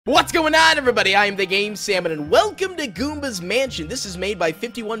What's going on, everybody? I am TheGameSalmon, and welcome to Goomba's Mansion. This is made by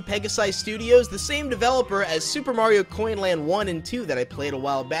 51 Pegasi Studios, the same developer as Super Mario Coin Land 1 and 2 that I played a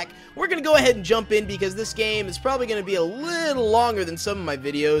while back. We're going to go ahead and jump in because this game is probably going to be a little longer than some of my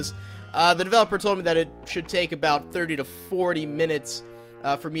videos. The developer told me that it should take about 30 to 40 minutes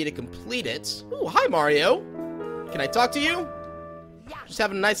for me to complete it. Ooh, hi, Mario. Can I talk to you? Just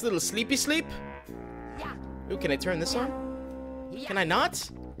having a nice little sleepy sleep? Ooh, can I turn this on? Can I not?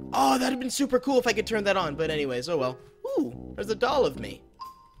 Oh, that'd have been super cool if I could turn that on, but anyways, oh well. Ooh, there's a doll of me.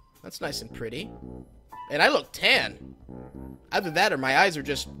 That's nice and pretty. And I look tan. Either that or my eyes are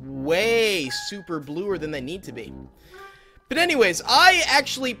just way super bluer than they need to be. But anyways, I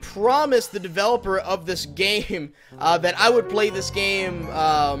actually promised the developer of this game that I would play this game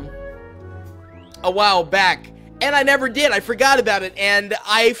a while back. And I never did. I forgot about it, and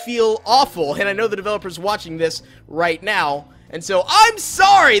I feel awful. And I know the developer's watching this right now. And so, I'm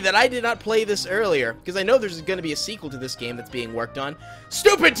sorry that I did not play this earlier, because I know there's going to be a sequel to this game that's being worked on.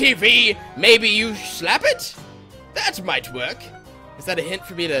 Stupid TV! Maybe you slap it? That might work. Is that a hint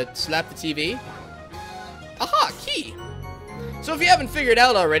for me to slap the TV? Aha, key! So if you haven't figured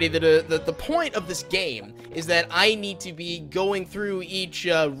out already, the point of this game is that I need to be going through each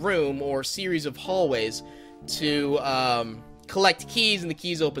room or series of hallways to collect keys, and the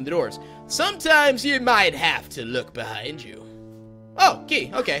keys open the doors. Sometimes you might have to look behind you. Oh, key.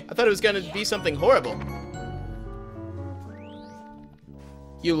 Okay. I thought it was going to be something horrible.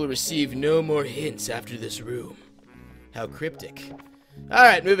 You will receive no more hints after this room. How cryptic.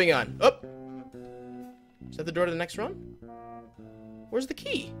 Alright, moving on. Oh! Is that the door to the next room? Where's the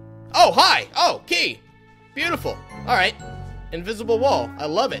key? Oh, hi! Oh, key! Beautiful. Alright. Invisible wall. I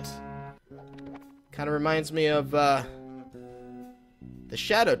love it. Kind of reminds me of, the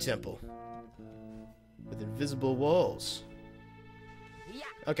Shadow Temple. With invisible walls.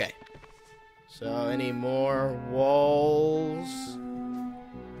 Okay. So, any more walls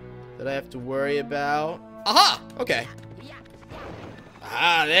that I have to worry about? Aha! Okay.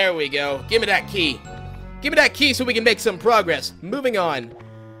 Ah, there we go. Give me that key. Give me that key so we can make some progress. Moving on.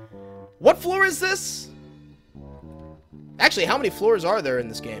 What floor is this? Actually, how many floors are there in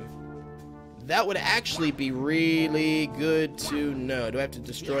this game? That would actually be really good to know. Do I have to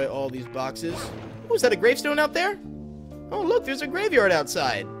destroy all these boxes? Oh, is that a gravestone out there? Oh, look, there's a graveyard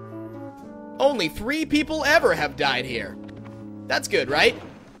outside. Only 3 people ever have died here. That's good, right?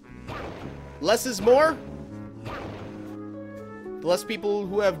 Less is more? The less people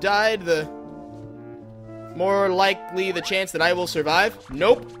who have died, the more likely the chance that I will survive.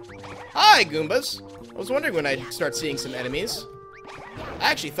 Nope. Hi, Goombas. I was wondering when I'd start seeing some enemies.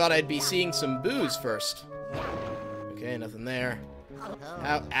 I actually thought I'd be seeing some boos first. Okay, nothing there.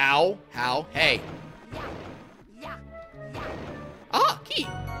 Ow, ow, how, hey. Ah, key.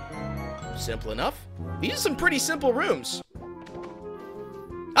 Simple enough. These are some pretty simple rooms.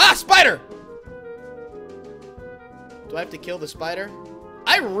 Ah, spider! Do I have to kill the spider?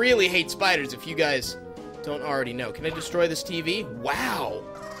 I really hate spiders, if you guys don't already know. Can I destroy this TV? Wow.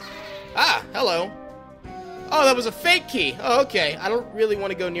 Ah, hello. Oh, that was a fake key. Oh, okay. I don't really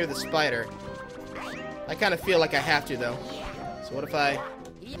want to go near the spider. I kind of feel like I have to, though. So what if I...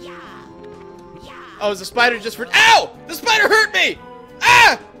 Oh, is the spider just for... Ow! The spider hurt me!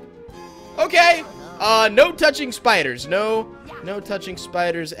 Ah! Okay. No touching spiders. No touching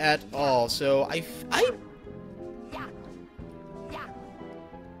spiders at all. So,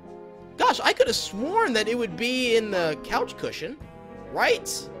 Gosh, I could have sworn that it would be in the couch cushion.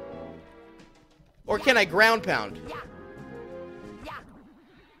 Right? Or can I ground pound?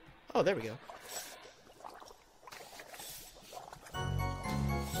 Oh, there we go.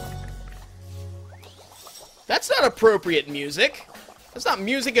 That's not appropriate music. That's not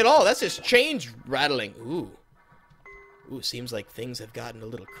music at all. That's just chains rattling. Ooh. Ooh, seems like things have gotten a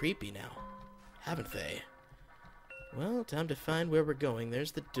little creepy now. Haven't they? Well, time to find where we're going.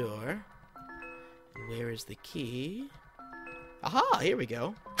 There's the door. Where is the key? Aha, here we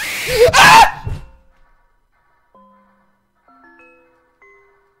go. Ah!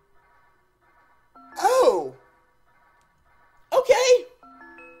 Oh! Okay!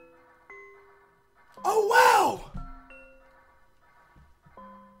 Oh, wow!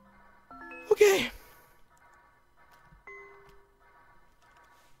 Okay.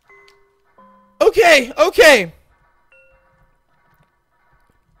 Okay, okay.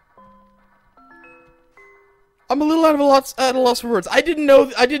 I'm a little at a loss for words. I did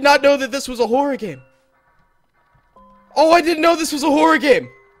not know that this was a horror game. Oh, I didn't know this was a horror game.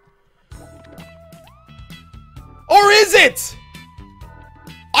 Or is it?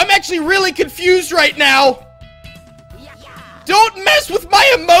 I'm actually really confused right now. Don't mess with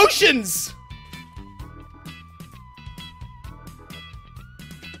my emotions!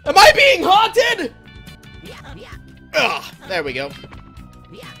 Am I being haunted? Ugh, there we go.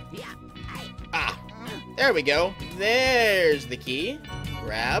 Ah, there we go. There's the key.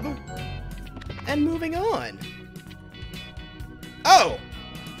 Grab. And moving on. Oh!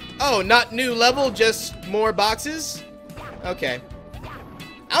 Oh, not new level, just more boxes? Okay.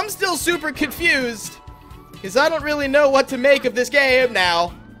 I'm still super confused, because I don't really know what to make of this game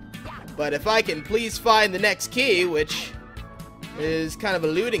now. But if I can please find the next key, which is kind of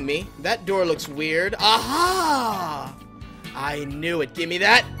eluding me. That door looks weird. Aha! I knew it. Give me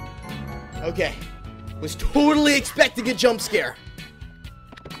that. Okay. Was totally expecting a jump scare.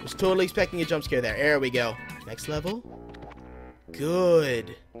 Was totally expecting a jump scare there. There we go. Next level.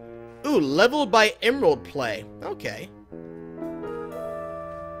 Good. Ooh, leveled by emerald play. Okay.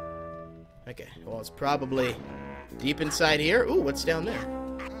 Okay, well, it's probably deep inside here. Ooh, what's down there?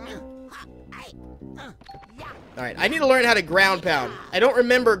 Alright, I need to learn how to ground pound. I don't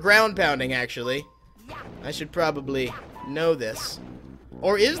remember ground pounding, actually. I should probably know this.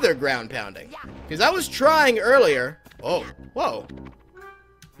 Or is there ground pounding? Because I was trying earlier. Oh, whoa.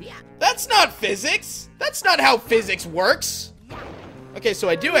 That's not physics! That's not how physics works! Okay, so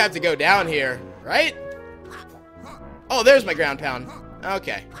I do have to go down here, right? Oh, there's my ground pound.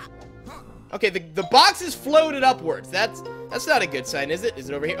 Okay. Okay, the box is floated upwards. That's not a good sign, is it? Is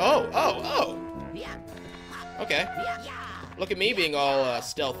it over here? Oh, oh, oh. Okay. Look at me being all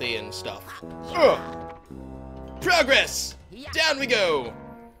stealthy and stuff. Ugh. Progress! Down we go!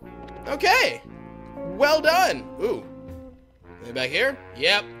 Okay. Well done. Ooh. Anything back here?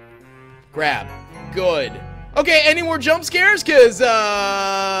 Yep. Grab. Good. Okay, any more jump scares? Cause,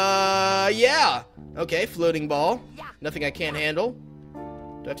 yeah. Okay, floating ball. Nothing I can't handle.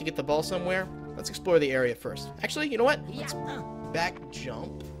 Do I have to get the ball somewhere? Let's explore the area first. Actually, you know what? Let's back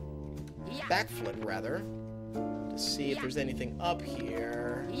jump. Backflip, rather. To see if there's anything up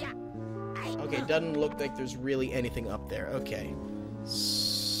here. Okay, doesn't look like there's really anything up there. Okay.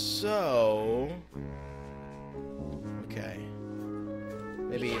 So... Okay.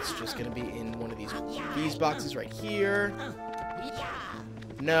 Maybe it's just gonna be in one of these boxes right here.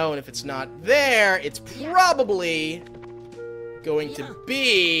 No, and if it's not there, it's probably going to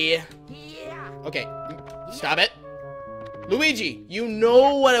be... Okay, stop it. Luigi, you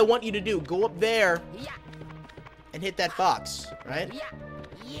know what I want you to do. Go up there and hit that box, right?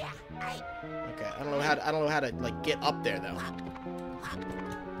 Okay, I don't know how to like get up there though.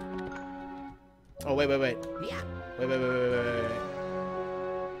 Oh, wait. Wait.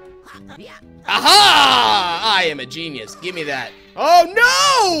 Aha! I am a genius. Give me that. Oh,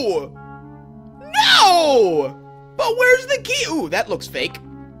 no! No! But where's the key? Ooh, that looks fake.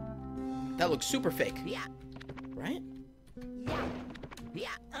 That looks super fake. Right?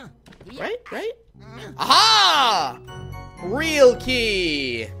 Right? Aha! Real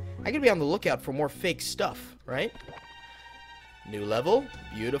key. I gotta be on the lookout for more fake stuff, right? New level.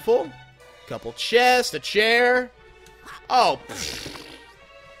 Beautiful. Couple chests, a chair. Oh.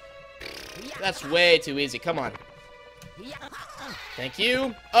 That's way too easy. Come on. Thank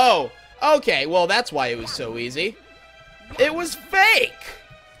you. Oh. Okay, well, that's why it was so easy. It was fake!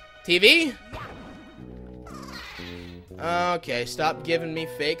 TV? Okay, stop giving me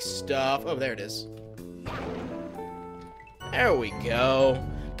fake stuff. Oh, there it is. There we go.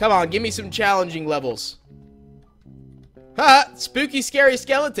 Come on, give me some challenging levels. Ha! Spooky, scary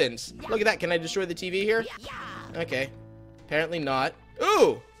skeletons. Look at that. Can I destroy the TV here? Okay. Apparently not.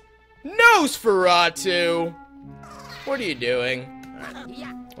 Ooh! Nosferatu! What are you doing? Alright.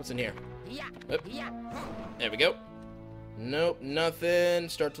 What's in here? Oop. There we go. Nope, nothing.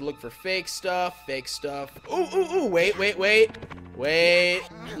 Start to look for fake stuff. Ooh, wait.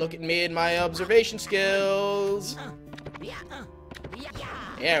 Look at me and my observation skills.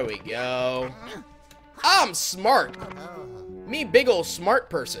 There we go. I'm smart. Me big ol' smart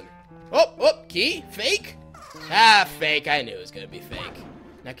person. Oh, key? Fake? Ah, fake. I knew it was gonna be fake.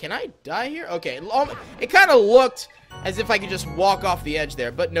 Now, can I die here? Okay, it kind of looked as if I could just walk off the edge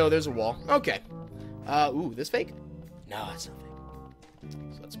there, but no, there's a wall. Okay. Ooh, this fake? No, it's not fake.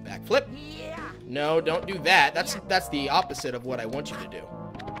 So let's backflip. No, don't do that. That's the opposite of what I want you to do.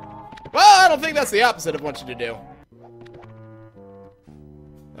 Well, I don't think that's the opposite of what I want you to do.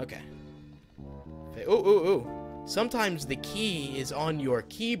 Okay. Ooh. Sometimes the key is on your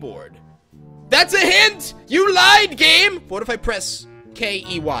keyboard. That's a hint! You lied, game! What if I press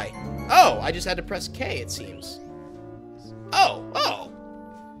K-E-Y? Oh, I just had to press K, it seems. Oh.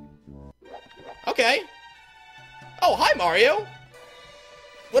 Okay. Oh, hi, Mario.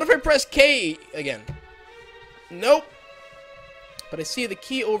 What if I press K again? Nope. But I see the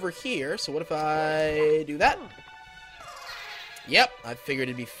key over here, so what if I do that? Yep, I figured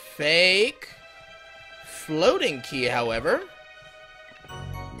it'd be fake. Floating key, however.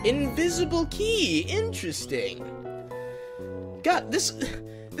 Invisible key. Interesting. God, this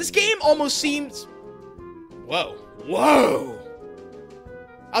game almost seems... Whoa. Whoa!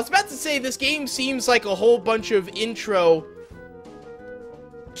 I was about to say this game seems like a whole bunch of intro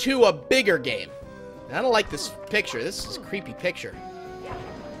to a bigger game. And I don't like this picture. This is a creepy picture.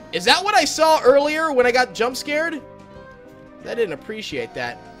 Is that what I saw earlier when I got jump scared? I didn't appreciate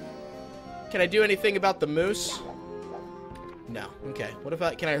that. Can I do anything about the moose? No. Okay. What if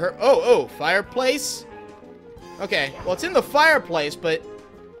I... Can I hurt... Oh, fireplace? Okay. Well, it's in the fireplace, but...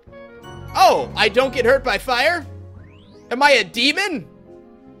 Oh, I don't get hurt by fire? Am I a demon?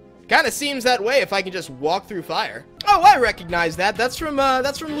 Kind of seems that way if I can just walk through fire. Oh, I recognize that. That's from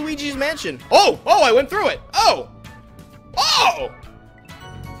Luigi's Mansion. Oh, I went through it. Oh!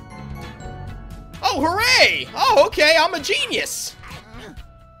 Oh, hooray! Oh, okay, I'm a genius.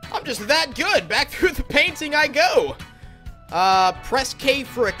 I'm just that good. Back through the painting I go. Press K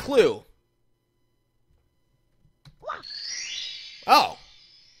for a clue. Oh.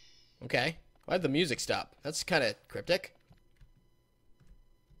 Okay. Why'd the music stop? That's kind of cryptic.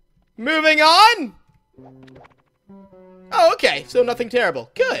 Moving on! Oh, okay. So nothing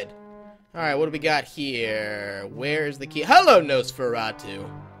terrible. Good. Alright, what do we got here? Where's the key? Hello, Nosferatu.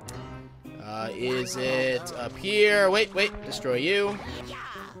 Is it up here? Wait. Destroy you.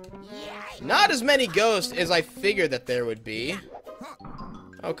 Not as many ghosts as I figured that there would be.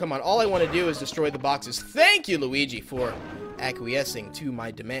 Oh, come on. All I want to do is destroy the boxes. Thank you, Luigi, for acquiescing to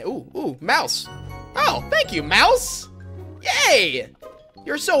my demand. Ooh, mouse. Oh, thank you, mouse. Yay!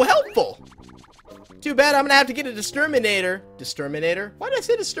 You're so helpful. Too bad I'm gonna have to get a exterminator. Exterminator? Why did I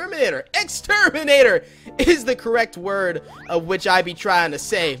say exterminator? Exterminator is the correct word of which I be trying to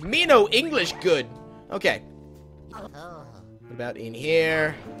say. Me no English good. Okay. What about in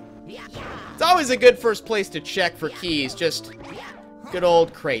here? It's always a good first place to check for keys. Just good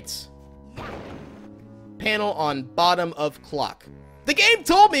old crates. Panel on bottom of clock. The game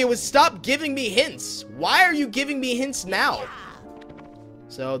told me it would stop giving me hints. Why are you giving me hints now?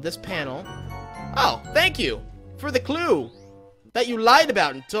 So this panel. Oh, thank you for the clue that you lied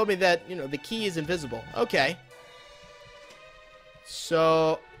about and told me that, you know, the key is invisible. Okay.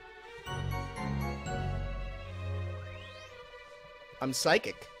 So I'm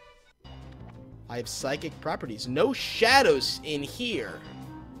psychic. I have psychic properties. No shadows in here.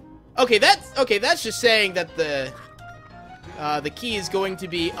 Okay, that's just saying that the key is going to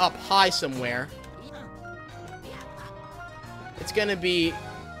be up high somewhere. It's gonna be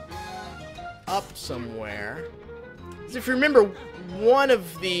up somewhere. As if you remember, one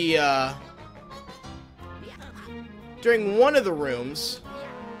of the during one of the rooms,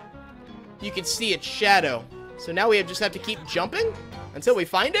 you could see its shadow. So now we just have to keep jumping until we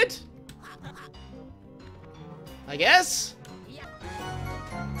find it, I guess.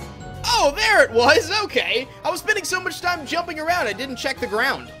 Oh, there it was. Okay, I was spending so much time jumping around I didn't check the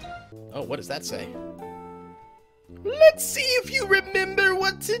ground. Oh, what does that say? Let's see if you remember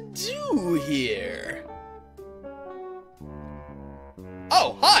what to do here.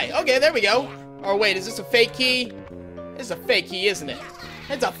 Oh, hi. Okay, there we go. Oh, wait, is this a fake key? It's a fake key, isn't it?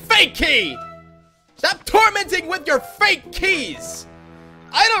 It's a fake key! Stop tormenting with your fake keys!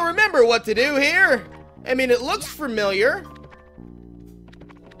 I don't remember what to do here. I mean, it looks familiar.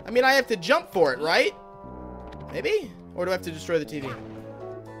 I mean, I have to jump for it, right? Maybe? Or do I have to destroy the TV?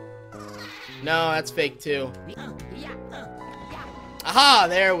 No, that's fake too. Aha,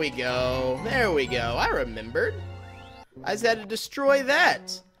 there we go. There we go. I remembered. I just had to destroy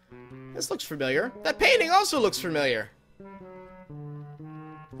that. This looks familiar. That painting also looks familiar.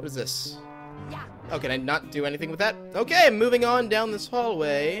 What is this? Oh, can I not do anything with that? Okay, moving on down this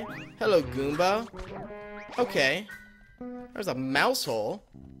hallway. Hello, Goomba. Okay. There's a mouse hole.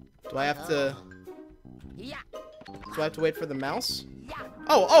 Do I have to wait for the mouse?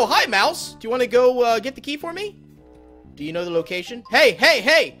 Oh, hi, mouse. Do you want to go get the key for me? Do you know the location?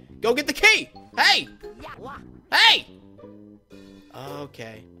 Hey! Go get the key! Hey! Hey!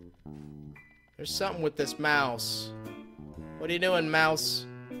 Okay. There's something with this mouse. What are you doing, mouse?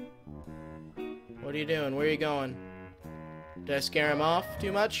 What are you doing? Where are you going? Did I scare him off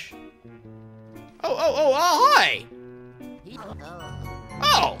too much? Oh, hi!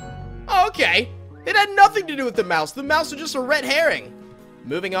 Oh, okay. It had nothing to do with the mouse. The mouse was just a red herring.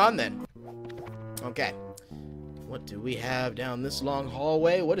 Moving on, then. Okay. What do we have down this long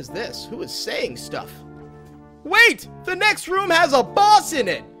hallway? What is this? Who is saying stuff? Wait! The next room has a boss in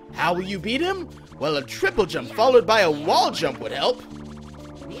it! How will you beat him? Well, a triple jump followed by a wall jump would help.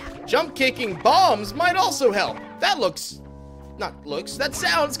 Jump kicking bombs might also help. That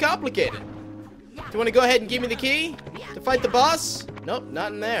sounds complicated. Do you want to go ahead and give me the key to fight the boss? Nope,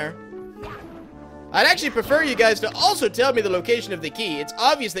 not in there. I'd actually prefer you guys to also tell me the location of the key. It's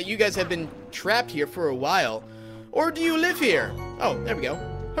obvious that you guys have been trapped here for a while. Or do you live here? Oh, there we go.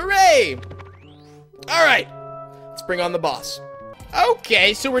 Hooray! Alright, let's bring on the boss.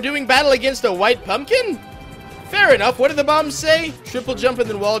 Okay, so we're doing battle against a white pumpkin? Fair enough. What do the bombs say? Triple jump and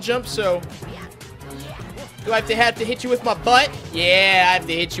then wall jump, so... Do I have to hit you with my butt? Yeah, I have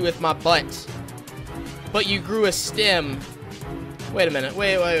to hit you with my butt. But you grew a stem. Wait a minute.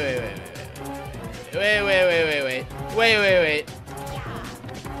 Wait.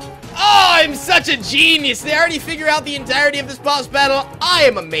 Oh, I'm such a genius. They already figure out the entirety of this boss battle. I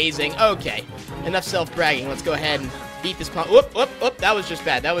am amazing. Okay, enough self-bragging. Let's go ahead and beat this pump. Whoop. That was just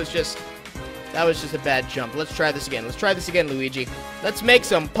bad. That was just a bad jump. Let's try this again. Let's try this again, Luigi. Let's make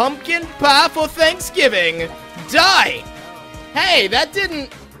some pumpkin pie for Thanksgiving. Die. Hey, that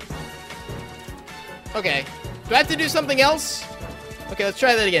didn't... Okay. Do I have to do something else? Okay, let's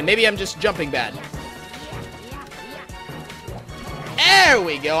try that again. Maybe I'm just jumping bad. There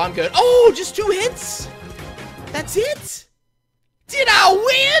we go. I'm good. Oh, just 2 hits? That's it? Did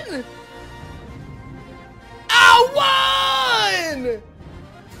I win? I won!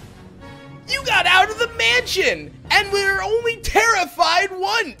 You got out of the mansion, and we were only terrified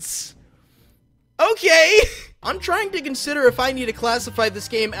once. Okay. I'm trying to consider if I need to classify this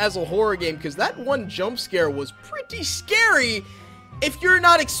game as a horror game, because that one jump scare was pretty scary if you're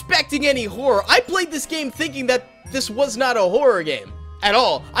not expecting any horror. I played this game thinking that this was not a horror game at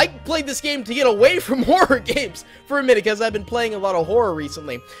all. I played this game to get away from horror games for a minute because I've been playing a lot of horror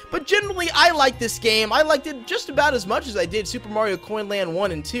recently. But generally, I like this game. I liked it just about as much as I did Super Mario Coin Land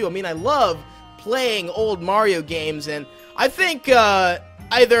 1 and 2. I mean, I love playing old Mario games, and I think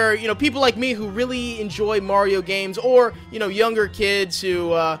either, you know, people like me who really enjoy Mario games, or, you know, younger kids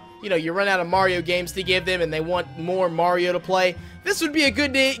who, you know, you run out of Mario games to give them and they want more Mario to play, this would be a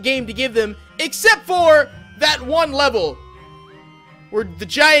good game to give them, except for that one level where the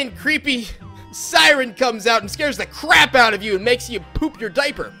giant creepy siren comes out and scares the crap out of you and makes you poop your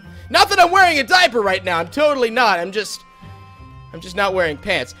diaper. Not that I'm wearing a diaper right now. I'm totally not. I'm just not wearing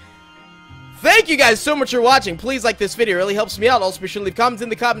pants. Thank you guys so much for watching. Please like this video. It really helps me out. Also, be sure to leave comments in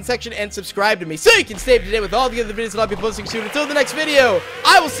the comment section and subscribe to me so you can stay up to date with all the other videos that I'll be posting soon. Until the next video,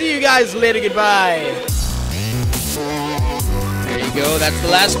 I will see you guys later. Goodbye. There you go. That's the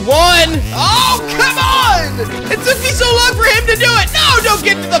last one. Oh, come on! It took me so long for him to do it. No, don't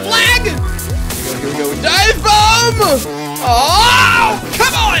get to the flag. Here we go. Dive bomb. Oh,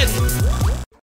 come on!